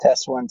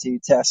Test one, two,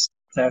 test,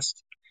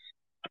 test.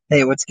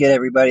 Hey, what's good,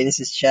 everybody? This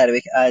is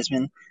Chadwick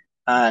Eisman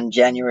on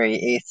January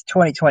 8th,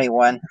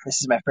 2021. This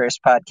is my first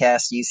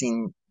podcast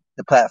using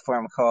the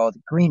platform called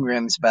Green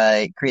Rooms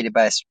it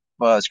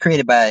was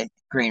created by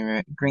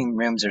Green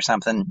Rooms or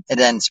something, and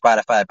then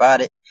Spotify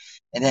bought it.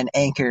 And then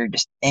Anchor,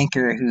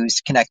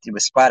 who's connected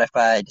with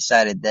Spotify,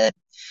 decided that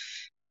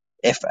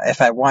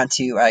if I want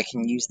to, I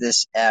can use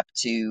this app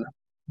to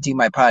do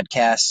my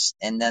podcasts,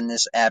 and then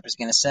this app is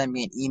going to send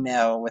me an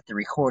email with the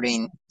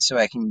recording so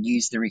I can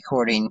use the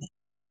recording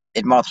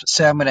in multiple.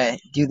 So I'm going to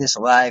do this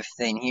live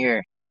thing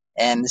here,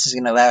 and this is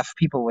going to allow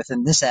people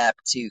within this app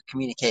to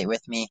communicate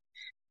with me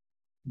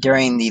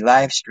during the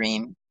live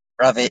stream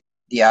of it,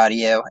 the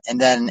audio,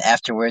 and then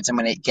afterwards I'm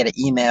going to get an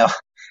email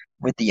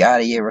with the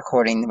audio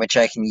recording, which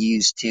I can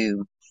use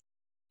to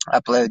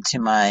upload to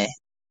my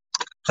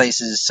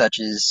places such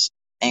as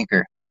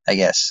Anchor, I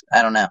guess.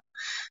 I don't know.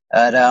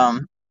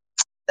 But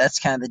that's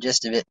kind of the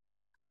gist of it,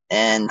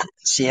 and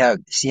see how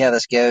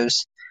this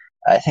goes.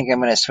 I think I'm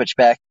going to switch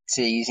back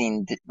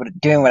to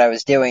doing what I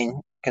was doing,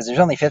 because there's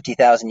only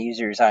 50,000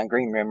 users on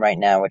Green Room right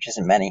now, which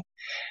isn't many,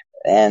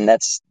 and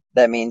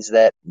that means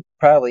that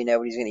probably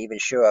nobody's going to even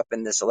show up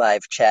in this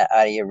live chat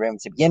audio room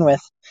to begin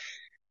with.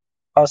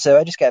 Also,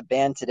 I just got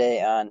banned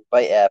today on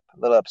Byte app. A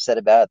little upset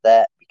about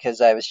that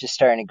because I was just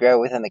starting to grow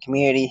within the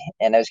community,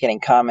 and I was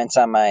getting comments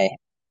on my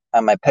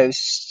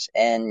posts,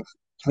 and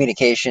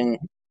communication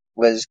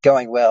was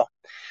going well.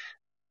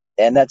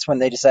 And that's when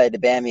they decided to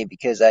ban me,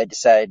 because I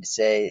decided to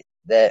say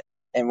that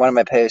in one of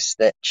my posts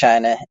that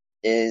China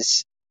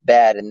is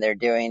bad and they're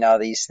doing all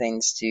these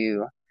things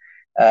to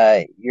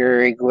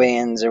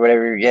Uruguayans or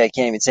whatever. Yeah, I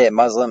can't even say it.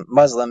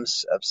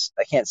 Muslims.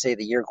 I can't say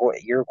the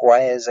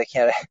Uruguayas. I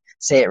can't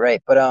say it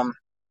right. But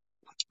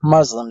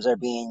Muslims are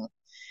being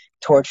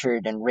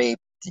tortured and raped,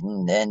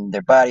 and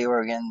their body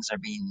organs are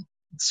being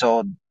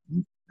sold,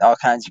 all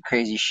kinds of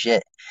crazy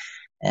shit,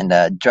 and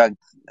drug,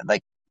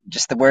 like,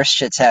 just the worst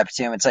shit's happened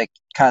to him. It's like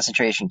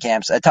concentration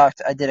camps. I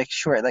did a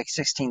short, like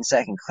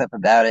 16-second clip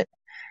about it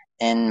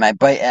in my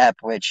Byte app,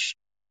 which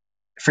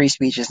free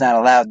speech is not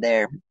allowed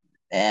there,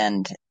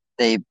 and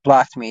they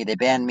blocked me. They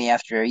banned me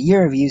after a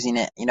year of using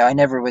it. I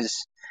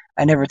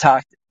never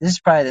talked. This is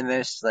probably the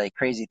most like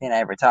crazy thing I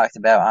ever talked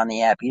about on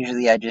the app.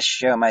 Usually I just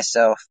show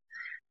myself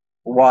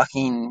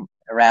walking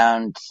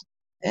around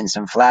and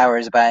some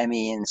flowers by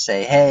me and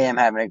say, hey, I'm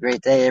having a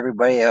great day,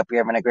 everybody. I hope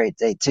you're having a great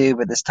day too.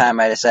 But this time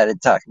I decided to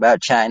talk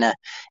about China,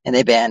 and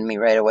they banned me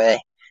right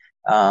away.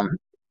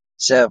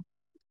 So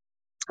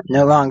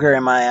no longer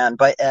am I on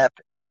Byte app,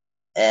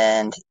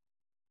 and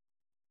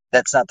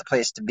that's not the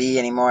place to be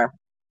anymore.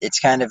 It's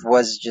kind of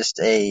was just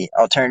a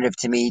alternative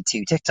to me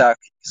to TikTok,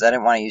 because I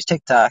didn't want to use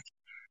TikTok,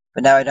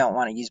 but now I don't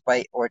want to use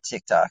Byte or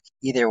TikTok.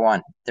 Either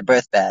one. They're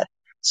both bad.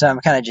 So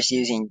I'm kind of just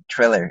using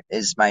Triller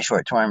as my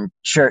short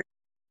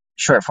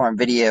form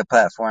video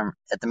platform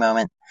at the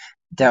moment.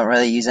 Don't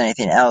really use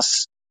anything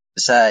else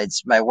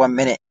besides my 1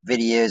 minute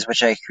videos,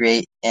 which I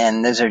create,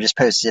 and those are just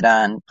posted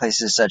on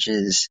places such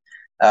as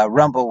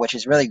Rumble, which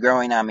is really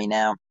growing on me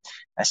now.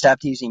 I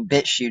stopped using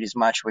BitChute as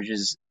much, which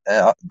is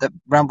the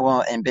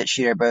Rumble and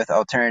BitChute are both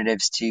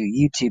alternatives to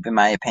YouTube in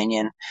my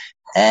opinion,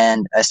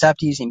 and I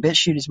stopped using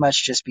BitChute as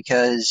much just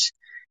because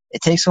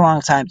it takes a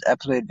long time to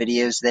upload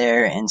videos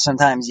there, and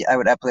sometimes I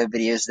would upload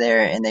videos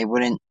there and they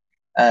wouldn't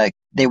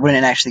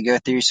actually go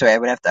through, so I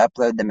would have to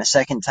upload them a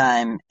second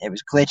time. It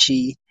was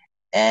glitchy,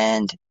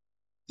 and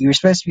you were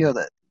supposed to be able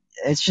to.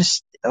 It's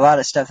just a lot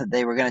of stuff that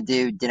they were going to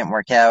do didn't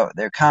work out.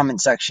 Their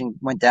comment section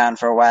went down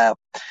for a while.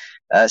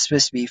 It's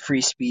supposed to be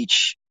free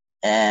speech,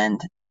 and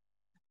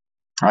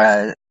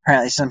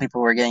apparently some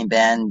people were getting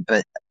banned,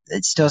 but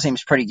it still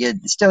seems pretty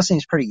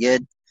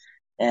good.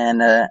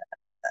 And I'm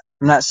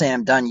not saying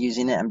I'm done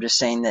using it. I'm just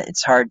saying that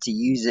it's hard to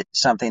use it,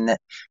 something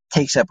that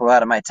takes up a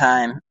lot of my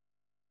time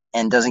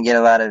and doesn't get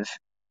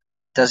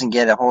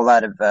a whole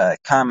lot of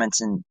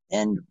comments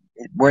and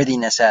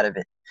worthiness out of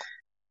it.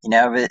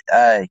 But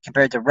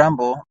compared to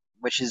Rumble,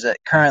 which is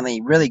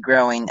currently really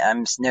growing,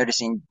 I'm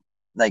noticing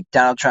like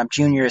Donald Trump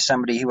Jr. is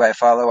somebody who I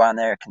follow on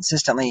there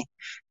consistently.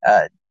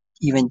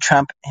 Even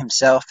Trump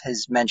himself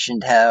has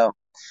mentioned how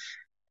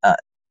uh,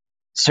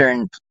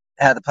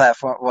 how the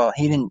platform. Well,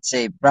 he didn't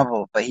say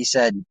Rumble, but he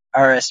said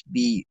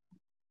RSBN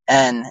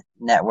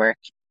network,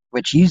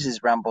 which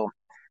uses Rumble.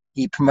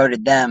 He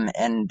promoted them,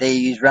 and they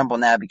use Rumble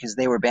now because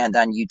they were banned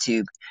on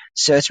YouTube.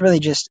 So it's really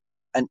just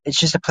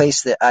a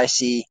place that I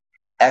see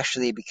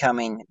actually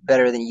becoming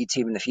better than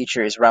YouTube in the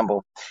future is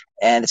Rumble,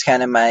 and it's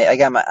kind of I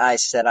got my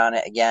eyes set on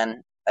it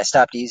again. I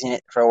stopped using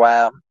it for a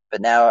while,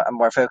 but now I'm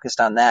more focused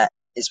on that.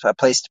 It's a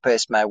place to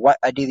post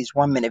I do these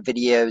 1 minute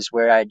videos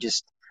where I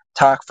just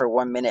talk for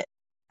 1 minute.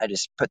 I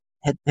just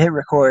hit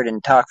record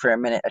and talk for a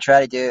minute. I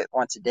try to do it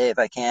once a day if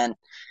I can,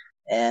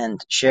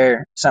 and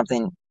share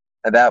something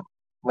about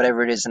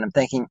whatever it is that I'm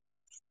thinking.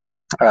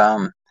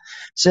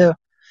 So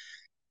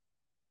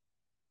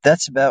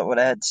that's about what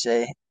I had to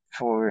say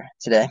for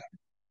today.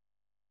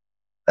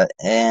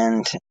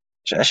 And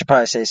I should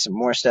probably say some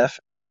more stuff.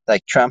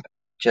 Like Trump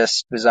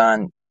just was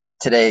on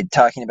today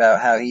talking about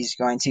how he's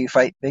going to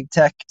fight big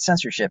tech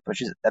censorship,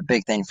 which is a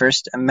big thing.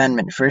 First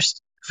Amendment,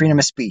 first freedom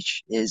of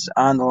speech is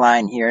on the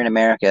line here in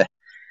America.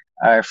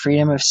 Our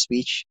freedom of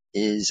speech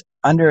is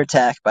under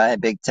attack by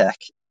big tech.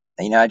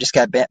 I just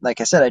got banned. Like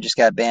I said, I just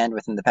got banned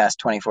within the past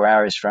 24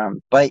 hours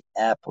from Byte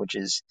app, which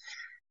is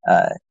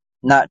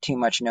not too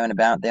much known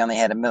about. They only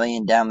had 1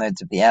 million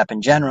downloads of the app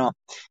in general,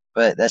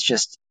 but that's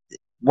just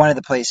one of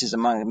the places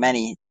among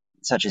many,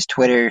 such as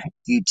Twitter,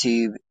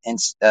 YouTube, and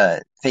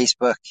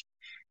Facebook,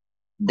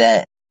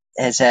 that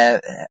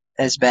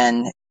has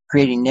been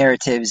creating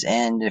narratives,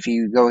 and if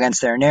you go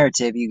against their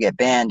narrative, you get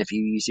banned if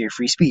you use your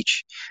free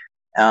speech.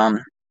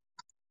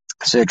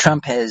 So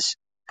Trump has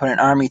put an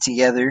army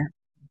together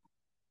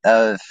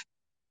of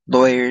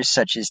lawyers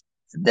such as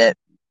that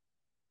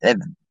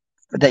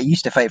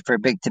used to fight for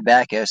big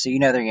tobacco. So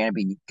they're going to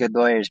be good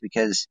lawyers,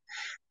 because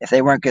if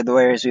they weren't good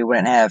lawyers, we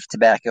wouldn't have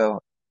tobacco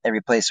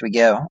every place we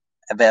go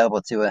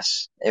available to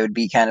us. It would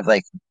be kind of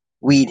like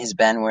weed has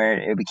been,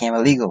 where it became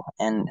illegal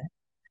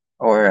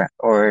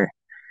or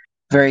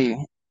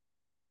very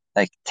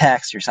like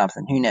taxed or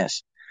something. Who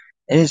knows?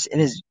 It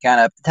has gone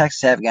up. The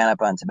taxes have gone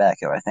up on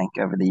tobacco, I think,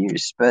 over the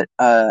years. But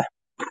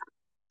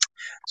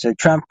so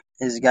Trump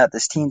has got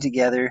this team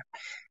together,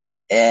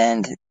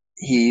 and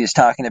he was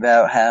talking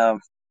about how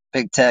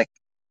big tech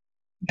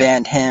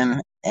banned him,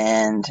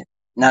 and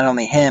not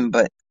only him,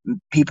 but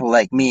people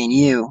like me and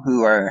you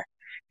who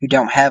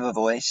don't have a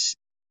voice.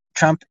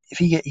 Trump, if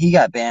he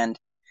got banned,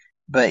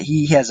 but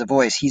he has a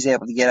voice. He's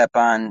able to get up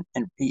on,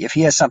 and if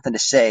he has something to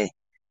say,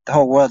 the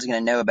whole world's going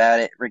to know about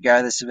it,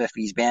 regardless of if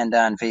he's banned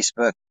on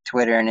Facebook,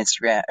 Twitter, and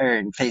Instagram,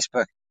 or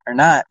Facebook or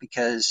not,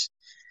 because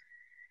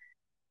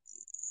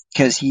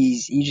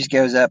he just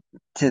goes up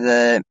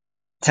to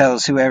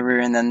tells whoever,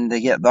 and then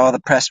they get all the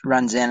press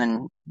runs in,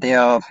 and they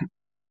all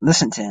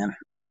listen to him.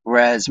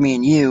 Whereas me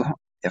and you,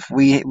 if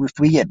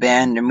we get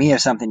banned and we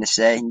have something to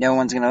say, no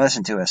one's going to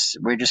listen to us.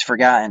 We're just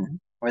forgotten.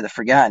 We're the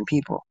forgotten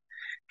people.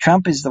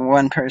 Trump is the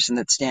one person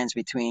that stands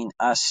between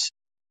us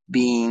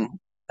being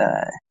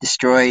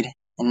destroyed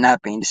and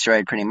not being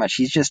destroyed, pretty much.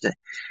 He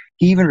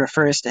even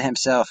refers to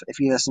himself, if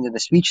you listen to the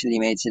speech that he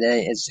made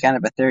today, as kind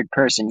of a third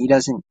person.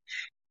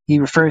 He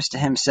refers to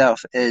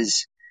himself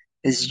as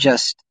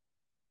just,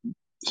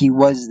 he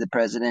was the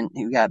president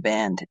who got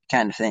banned,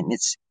 kind of thing.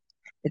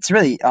 It's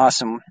really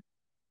awesome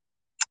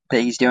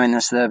that he's doing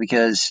this, though,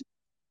 because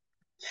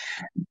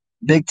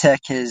big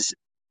tech has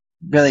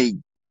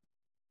really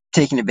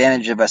taken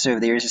advantage of us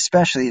over the years,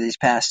 especially this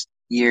past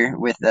year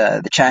with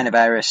the China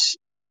virus,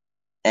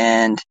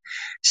 and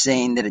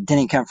saying that it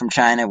didn't come from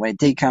China when it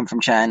did come from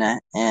China,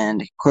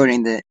 and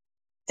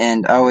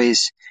and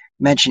always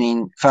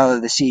mentioning follow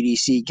the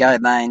CDC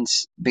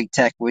guidelines. Big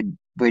tech would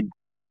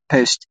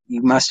post,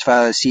 you must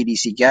follow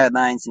CDC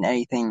guidelines,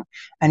 and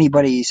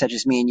anybody such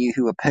as me and you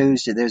who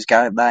opposed to those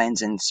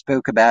guidelines and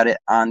spoke about it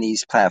on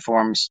these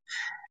platforms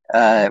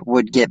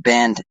would get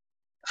banned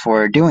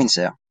for doing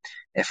so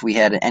if we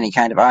had any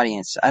kind of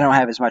audience. I don't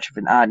have as much of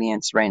an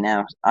audience right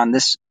now on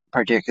this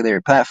particular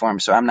platform,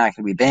 so I'm not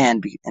going to be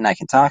banned, and I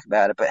can talk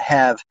about it. But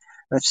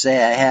let's say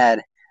I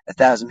had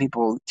 1,000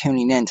 people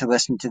tuning in to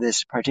listen to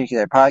this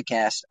particular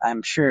podcast,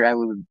 I'm sure I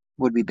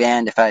would be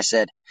banned if I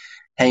said,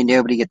 hey,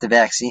 nobody get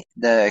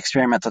the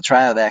experimental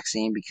trial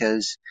vaccine,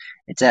 because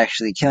it's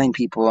actually killing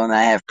people, and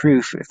I have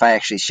proof. If I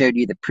actually showed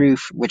you the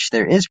proof, which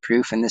there is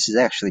proof, and this is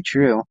actually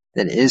true,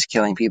 that it is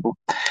killing people,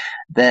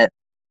 that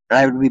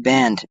I would be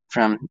banned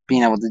from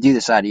being able to do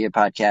this audio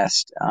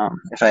podcast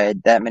if I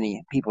had that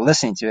many people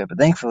listening to it. But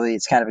thankfully,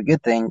 it's kind of a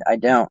good thing I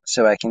don't,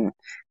 so I can.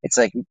 It's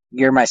like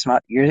you are my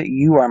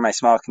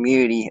small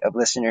community of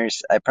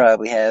listeners. I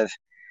probably have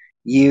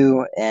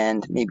you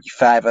and maybe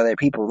 5 other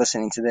people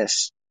listening to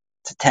this,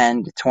 to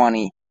 10 to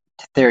 20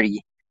 to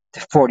 30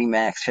 to 40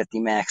 max,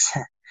 50 max.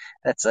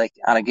 That's like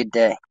on a good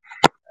day.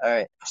 All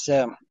right,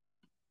 so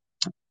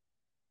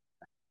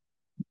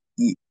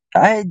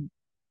I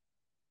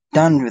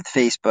done with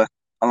Facebook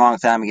a long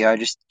time ago. I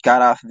just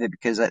got off of it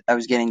because I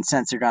was getting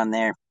censored on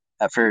there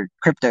for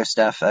crypto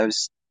stuff. I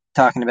was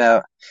talking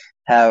about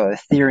how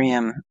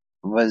Ethereum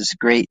was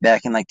great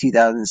back in like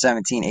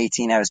 2017,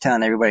 18. I was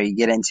telling everybody to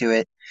get into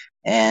it.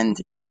 And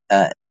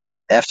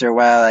after a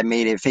while, I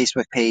made a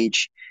Facebook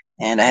page,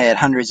 and I had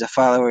hundreds of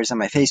followers on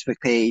my Facebook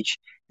page,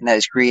 and I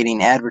was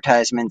creating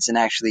advertisements and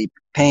actually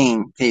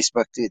paying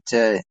Facebook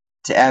to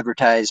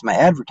advertise my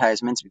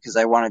advertisements, because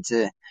I wanted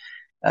to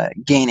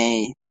gain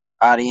a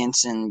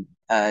audience and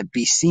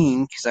be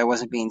seen, because I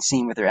wasn't being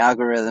seen with their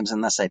algorithms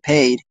unless I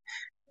paid.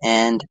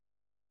 And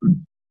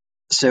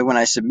so when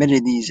I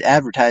submitted these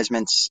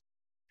advertisements,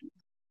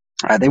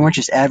 they weren't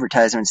just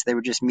advertisements, they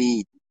were just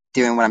me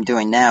doing what I'm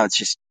doing now. It's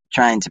just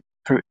trying to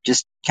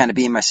just kind of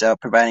being myself,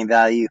 providing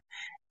value,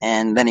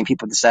 and letting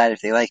people decide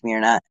if they like me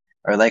or not,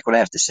 or like what I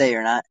have to say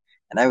or not.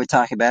 And I would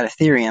talk about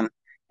Ethereum,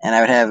 and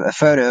I would have a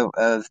photo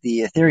of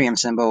the Ethereum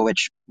symbol,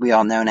 which we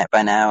all know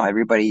by now.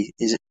 Everybody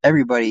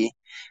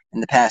in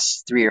the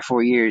past 3 or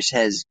 4 years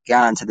has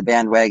gone onto the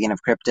bandwagon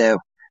of crypto.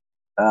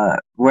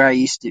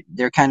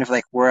 They're kind of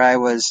like where I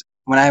was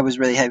when I was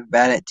really hyped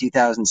about it,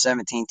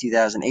 2017,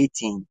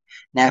 2018.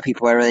 Now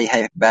people are really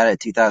hyped about it,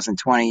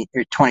 2020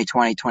 or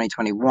 2020,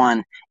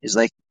 2021 is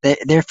like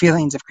their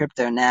feelings of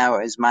crypto now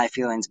is my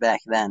feelings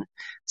back then.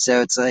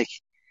 So it's like,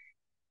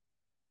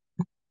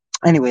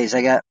 anyways,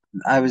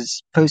 I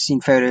was posting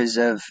photos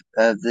of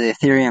the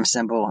Ethereum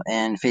symbol,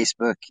 and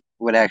Facebook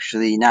would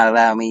actually not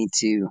allow me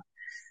to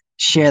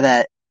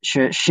share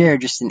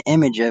just an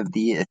image of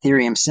the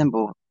Ethereum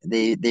symbol.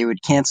 They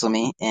would cancel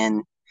me,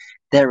 and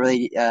that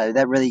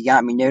really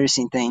got me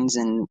noticing things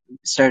and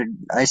started.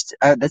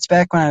 That's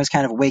back when I was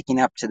kind of waking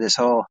up to this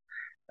whole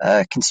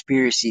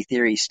conspiracy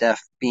theory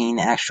stuff being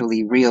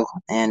actually real,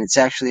 and it's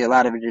actually a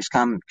lot of it has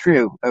come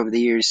true over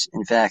the years.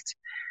 In fact,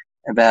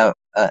 about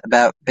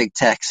big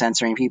tech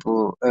censoring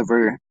people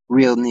over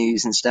real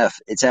news and stuff,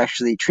 it's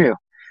actually true.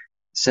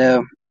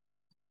 So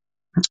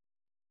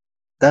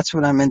that's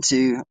what I'm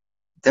into.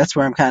 That's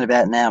where I'm kind of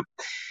at now,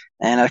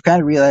 and I've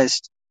kind of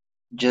realized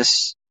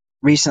just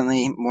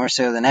recently, more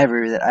so than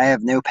ever, that I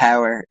have no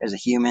power as a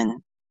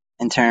human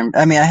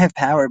I mean, I have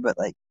power, but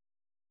like,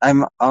 I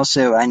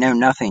know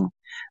nothing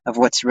of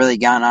what's really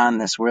gone on in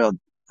this world.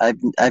 I've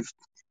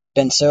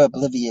been so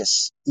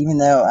oblivious, even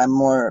though I'm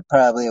more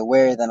probably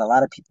aware than a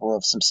lot of people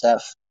of some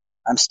stuff.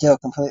 I'm still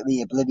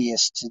completely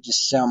oblivious to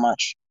just so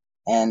much.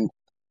 And,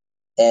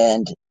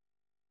 and,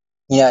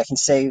 I can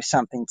say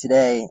something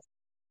today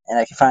and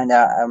I can find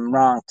out I'm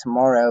wrong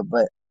tomorrow,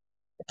 but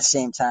at the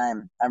same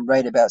time, I'm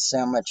right about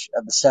so much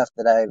of the stuff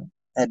that I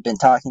had been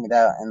talking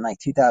about in like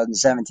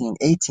 2017,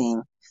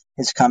 18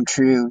 has come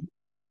true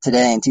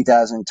today in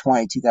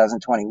 2020,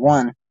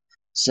 2021.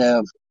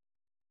 So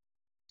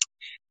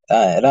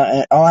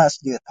it all has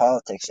to do with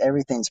politics.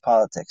 Everything's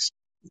politics.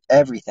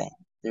 Everything.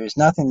 There's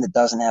nothing that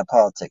doesn't have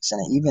politics in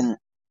it. Even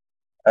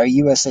our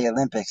USA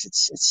Olympics,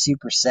 it's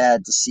super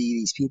sad to see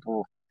these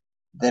people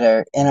that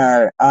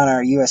are on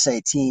our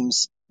USA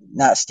teams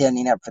not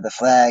standing up for the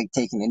flag,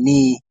 taking a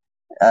knee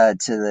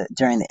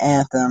during the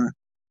anthem,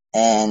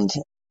 and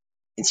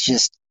it's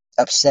just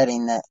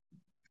upsetting that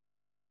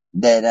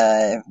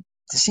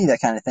to see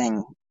that kind of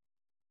thing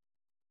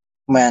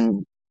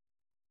when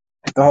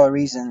the whole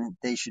reason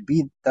the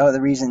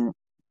other reason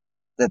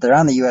that they're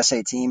on the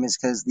USA team is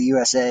because the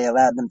USA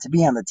allowed them to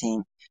be on the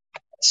team.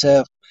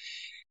 So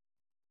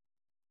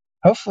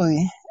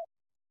hopefully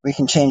we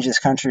can change this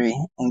country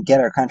and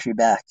get our country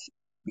back,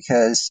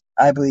 because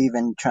I believe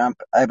in Trump,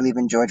 I believe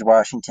in George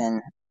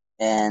Washington,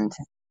 and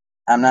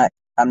I'm not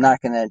I'm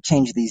not going to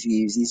change these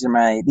views. These are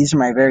my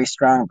very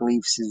strong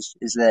beliefs.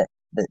 Is that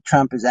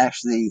Trump is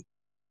actually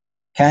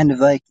kind of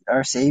like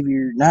our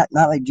savior, not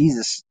like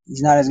Jesus.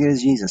 He's not as good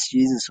as Jesus.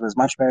 Jesus was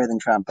much better than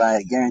Trump.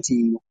 I guarantee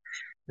you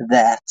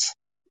that.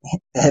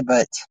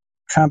 But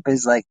Trump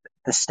is like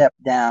the step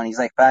down. He's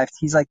like the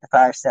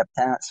five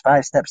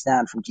steps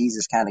down from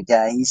Jesus kind of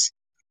guy.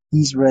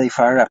 He's really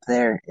far up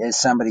there as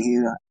somebody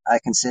who I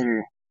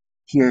consider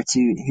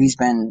who's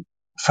been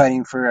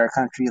fighting for our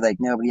country like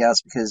nobody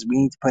else, because we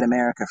need to put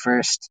America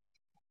first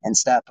and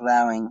stop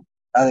allowing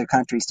other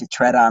countries to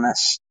tread on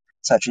us,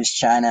 such as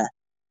China,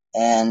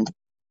 and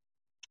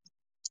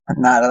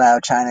not allow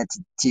China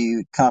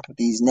to come up with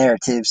these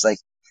narratives like,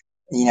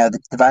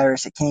 the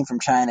virus, it came from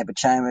China, but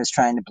China was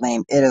trying to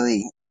blame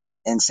Italy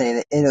and say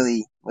that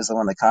Italy was the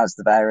one that caused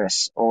the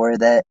virus, or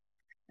and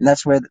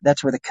that's where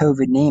the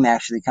COVID name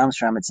actually comes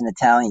from. It's an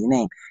Italian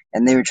name,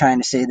 and they were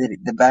trying to say that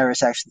the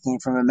virus actually came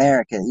from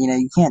America.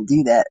 You can't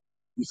do that.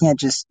 You can't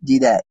just do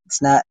that.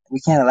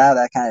 We can't allow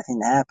that kind of thing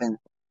to happen.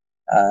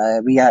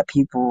 We got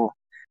people,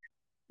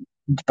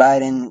 the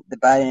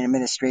Biden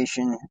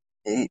administration.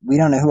 We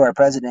don't know who our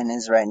president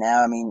is right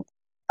now. I mean,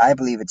 I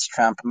believe it's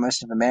Trump.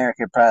 Most of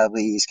America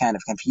probably is kind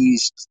of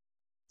confused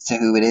to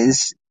who it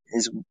is.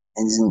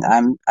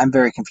 I'm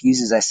very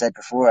confused, as I said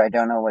before. I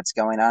don't know what's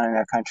going on in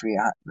our country,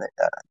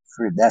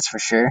 that's for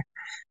sure.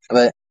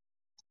 But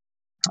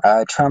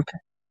Trump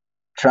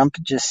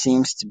just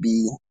seems to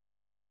be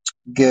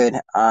good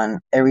on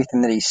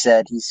everything that he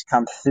said. He's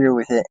come through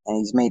with it, and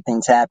he's made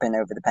things happen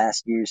over the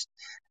past years.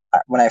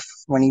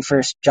 When he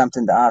first jumped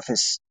into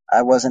office,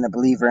 I wasn't a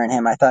believer in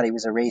him. I thought he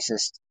was a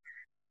racist,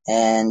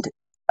 and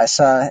I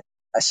saw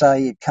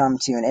he had come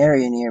to an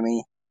area near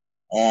me,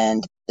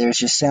 and there's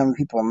just so many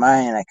people in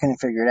mine, and I couldn't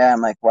figure it out.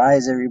 I'm like, why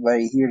is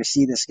everybody here to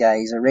see this guy?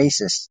 He's a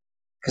racist.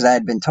 Because I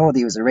had been told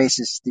he was a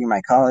racist through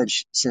my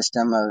college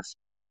system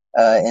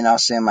and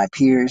also my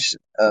peers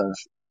of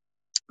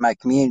my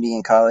community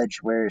in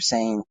college were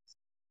saying,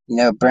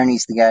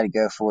 Bernie's the guy to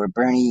go for.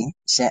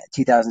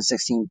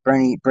 2016,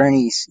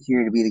 Bernie's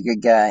here to be the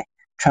good guy.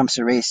 Trump's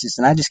a racist.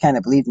 And I just kind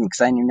of believed him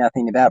because I knew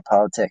nothing about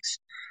politics.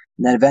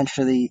 And then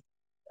eventually,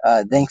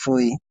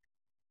 thankfully,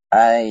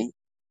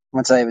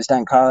 once I was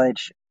done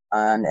college,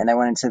 and I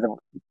went into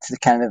to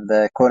kind of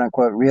the quote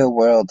unquote real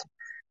world,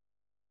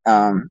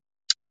 there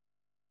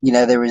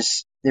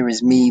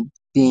was me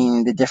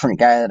being the different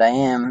guy that I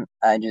am.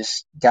 I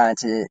just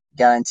got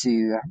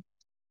into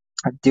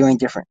doing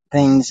different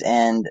things,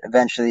 and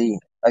eventually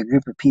a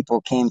group of people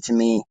came to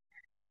me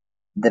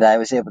that I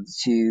was able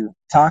to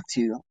talk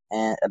to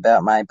and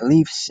about my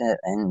beliefs,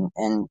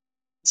 and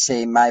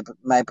say my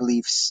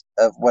beliefs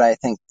of what I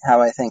think,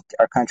 how I think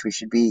our country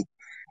should be.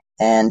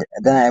 And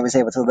then I was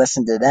able to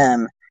listen to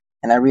them,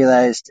 and I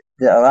realized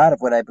that a lot of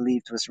what I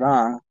believed was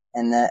wrong,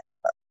 and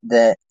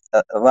that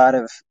a lot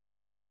of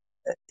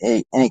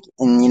and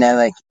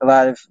like a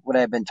lot of what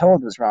I've been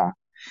told was wrong.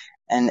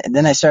 And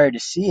then I started to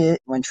see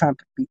it when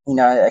Trump,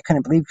 I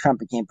couldn't believe Trump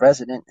became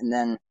president, and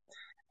then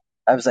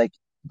I was like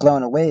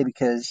blown away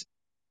because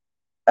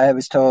I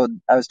was told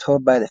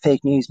by the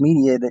fake news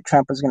media that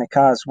Trump was going to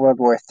cause World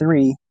War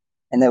III,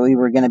 and that we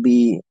were going to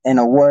be in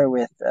a war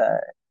with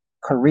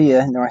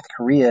Korea, North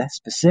Korea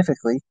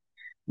specifically.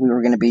 We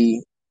were going to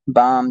be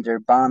bombed or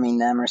bombing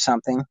them or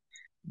something.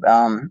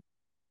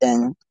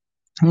 And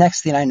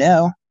next thing I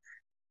know,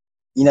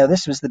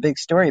 this was the big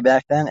story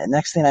back then. And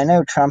next thing I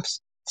know, Trump's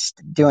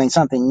doing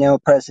something no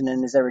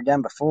president has ever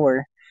done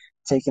before,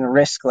 taking a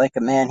risk like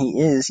a man he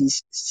is.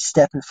 He's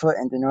stepping foot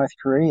into North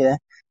Korea,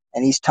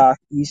 and he's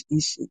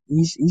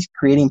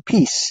creating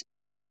peace,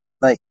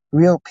 like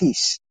real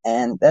peace.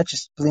 And that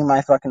just blew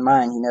my fucking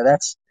mind.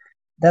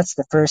 That's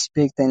the first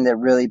big thing that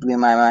really blew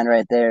my mind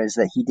right there, is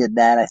that he did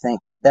that. I think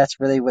that's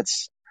really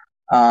what's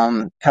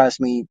caused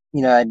me.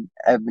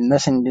 I've been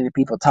listening to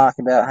people talk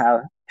about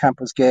how Trump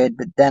was good,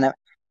 but then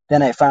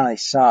I finally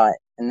saw it,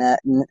 and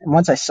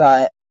once I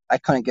saw it, I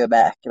couldn't go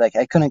back. Like,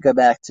 I couldn't go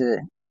back to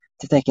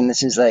thinking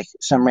this is like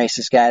some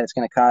racist guy that's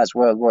going to cause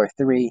World War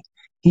III.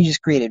 He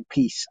just created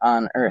peace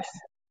on Earth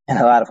in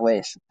a lot of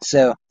ways.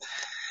 So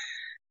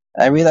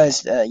I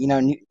realized,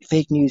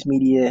 fake news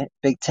media,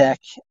 big tech,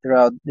 they're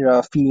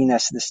all feeding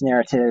us this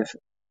narrative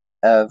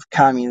of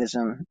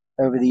communism.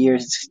 Over the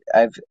years,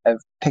 I've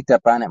picked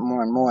up on it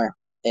more and more,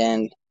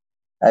 and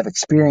I've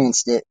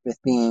experienced it with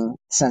being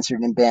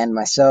censored and banned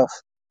myself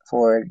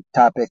for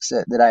topics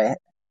that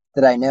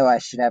I know I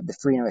should have the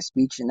freedom of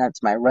speech, and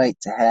that's my right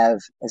to have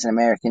as an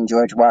American.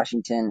 George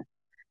Washington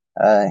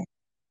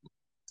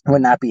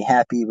would not be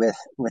happy with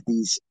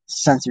these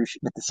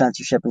censorship, with the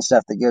censorship and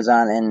stuff that goes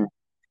on, and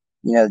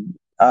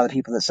all the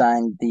people that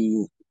signed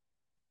the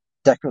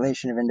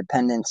Declaration of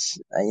Independence.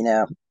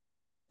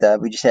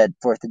 We just had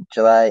 4th of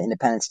July,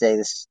 Independence Day,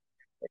 this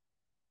a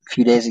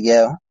few days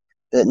ago.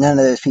 That none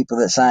of those people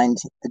that signed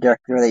the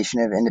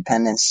Declaration of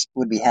Independence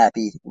would be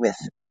happy with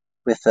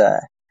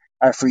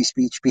our free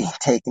speech being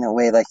taken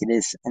away like it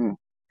is, and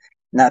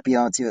not be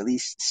able to at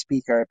least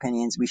speak our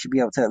opinions. We should be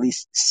able to at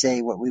least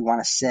say what we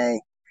want to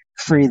say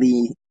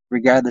freely,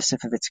 regardless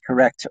if it's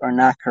correct or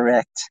not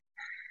correct,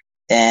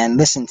 and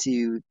listen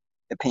to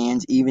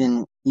opinions,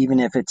 even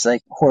if it's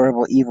like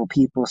horrible, evil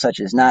people such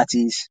as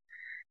Nazis.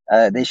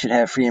 They should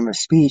have freedom of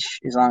speech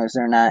as long as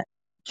they're not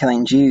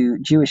killing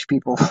Jewish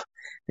people.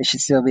 They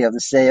should still be able to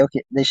say,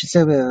 okay, they should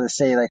still be able to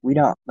say, like, we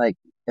don't, like,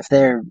 if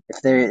they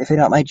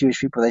don't like Jewish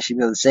people, they should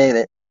be able to say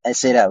that, I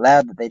say it out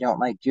loud, that they don't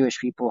like Jewish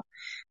people,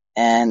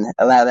 and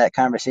allow that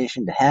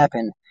conversation to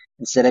happen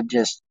instead of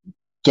just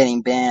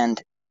getting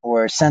banned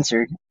or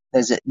censored.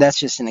 That's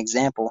just an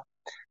example.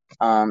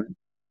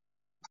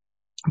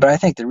 But I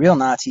think the real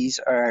Nazis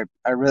are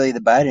really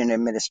within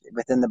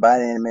the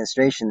Biden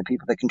administration, the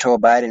people that control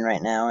Biden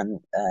right now, and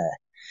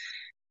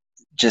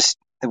just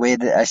the way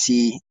that I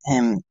see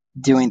him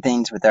doing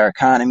things with our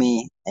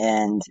economy,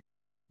 and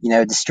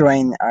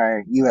destroying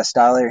our U.S.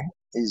 dollar,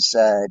 is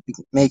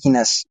making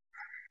us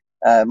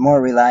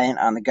more reliant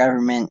on the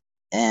government,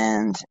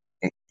 and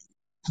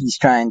he's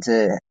trying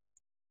to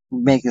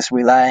make us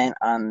reliant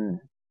on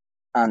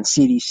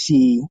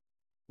CDC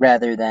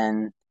rather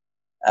than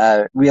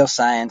real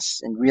science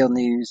and real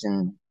news,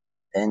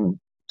 and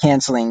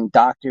canceling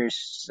doctors,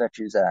 such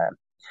as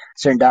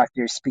certain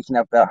doctors speaking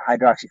up about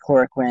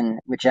hydroxychloroquine,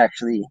 which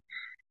actually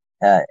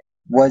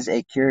was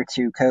a cure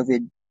to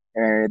COVID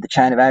or the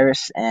China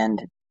virus,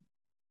 and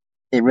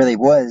it really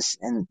was.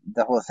 And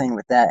the whole thing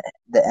with that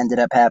ended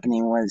up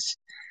happening was,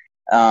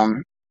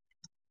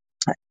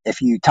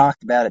 if you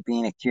talked about it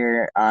being a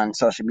cure on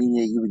social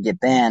media, you would get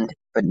banned.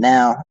 But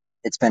now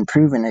it's been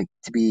proven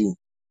to be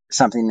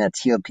something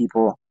that's healed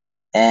people,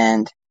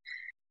 and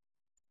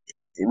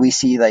we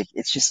see, like,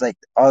 it's just like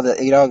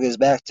it all goes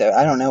back to,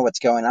 I don't know what's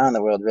going on in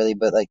the world really,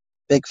 but like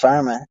big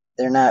pharma,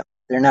 they're not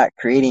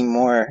creating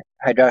more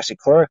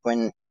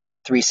hydroxychloroquine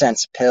 3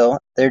 cents a pill.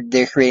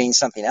 They're creating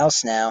something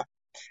else now,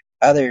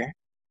 other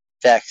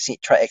vaccine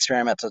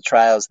experimental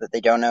trials that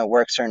they don't know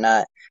works or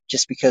not,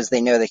 just because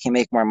they know they can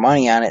make more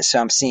money on it. So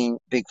I'm seeing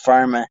big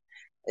pharma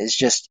is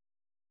just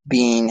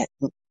being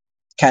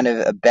kind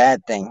of a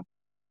bad thing,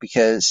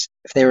 because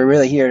if they were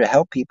really here to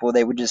help people,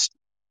 they would just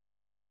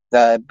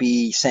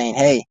be saying,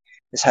 hey,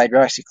 this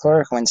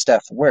hydroxychloroquine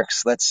stuff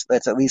works. Let's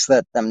at least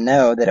let them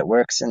know that it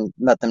works, and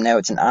let them know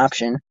it's an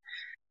option.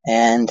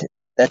 And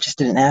that just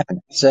didn't happen.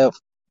 So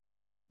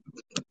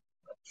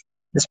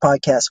this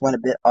podcast went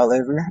a bit all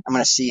over. I'm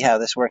going to see how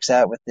this works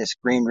out with this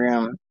Green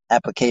Room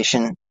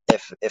application.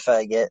 If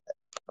I get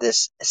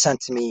this sent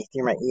to me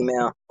through my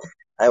email,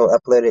 I will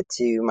upload it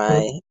to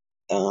my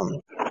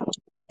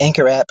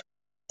Anchor app,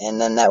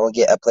 and then that will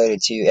get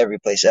uploaded to every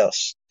place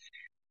else.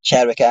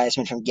 Chadwick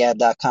Eisman from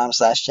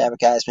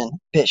gab.com/Chadwick Eisman,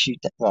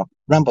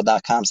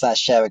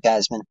 rumble.com/Chadwick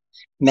Eisman.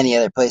 many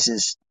other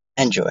places.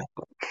 Enjoy.